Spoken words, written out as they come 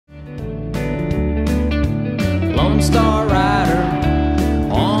Lone Star Rider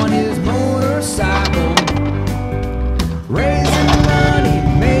on his motorcycle, raising money,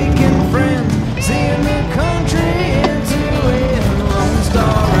 making friends, seeing the country into a Lone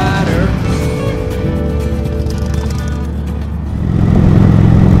Star Rider.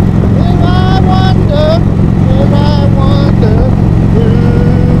 If I wonder who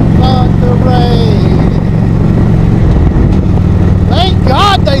caught the rain. Thank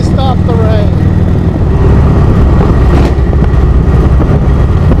God they stopped the rain.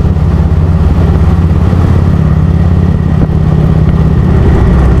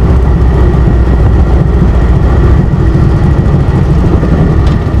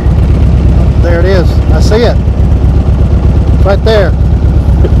 There it is. I see it. Right there.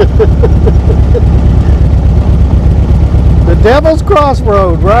 The Devil's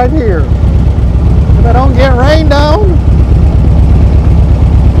Crossroad right here. If I don't get rained on,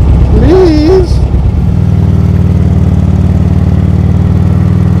 please.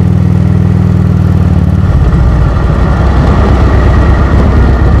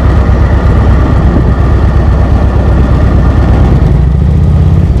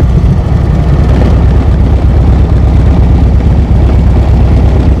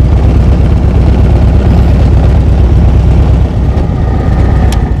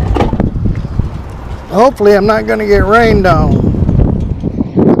 Hopefully I'm not going to get rained on.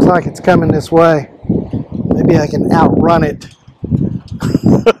 Looks like it's coming this way. Maybe I can outrun it.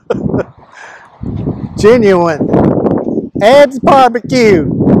 Genuine. Ed's barbecue.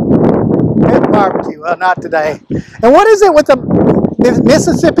 Ed's barbecue. Well, not today. And what is it with the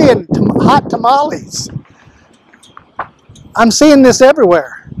Mississippi and hot tamales? I'm seeing this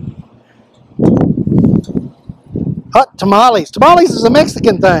everywhere. Hot tamales. Tamales is a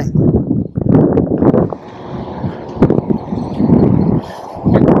Mexican thing.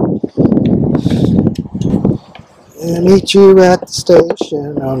 And meet you at the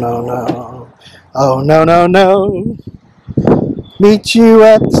station. Oh no no. Oh no no no. Meet you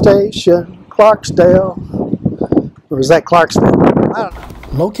at the station, Clarksdale. Or is that Clarksdale? I don't know.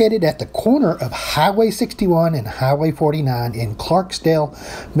 Located at the corner of Highway 61 and Highway 49 in Clarksdale,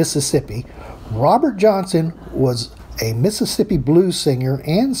 Mississippi, Robert Johnson was a Mississippi blues singer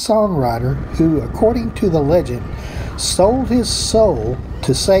and songwriter who, according to the legend, sold his soul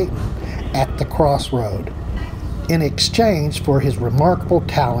to Satan at the Crossroad in exchange for his remarkable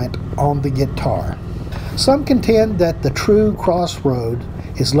talent on the guitar. Some contend that the true Crossroad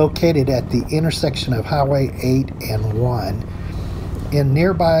is located at the intersection of Highway 8 and 1 in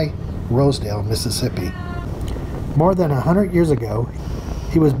nearby Rosedale, Mississippi. More than 100 years ago,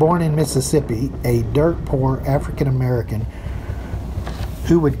 he was born in Mississippi, a dirt-poor African-American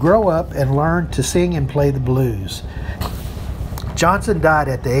who would grow up and learn to sing and play the blues. Johnson died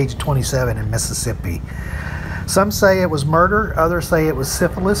at the age of 27 in Mississippi. Some say it was murder, others say it was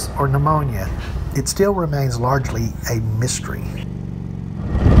syphilis or pneumonia. It still remains largely a mystery.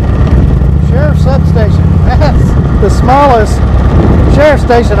 Sheriff's substation. That's the smallest sheriff's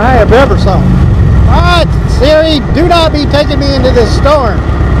station I have ever saw. Alright, Siri, do not be taking me into this storm.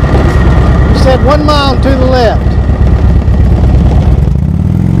 You said 1 mile to the left.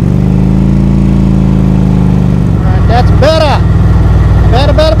 Alright, that's better.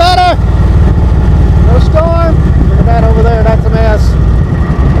 Better, better, better. No storm. Look at that over there. That's a mess.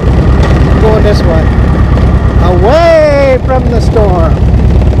 Going this way. Away from the storm.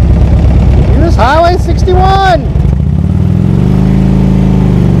 Use Highway 61. I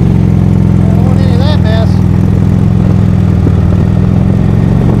don't want any of that mess.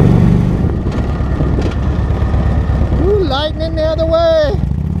 Ooh, lightning the other way.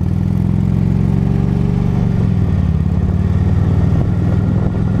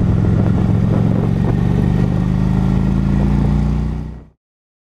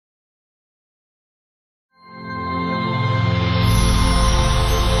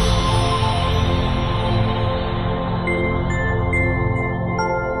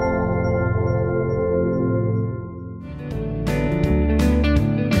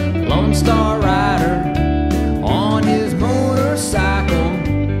 Lone Star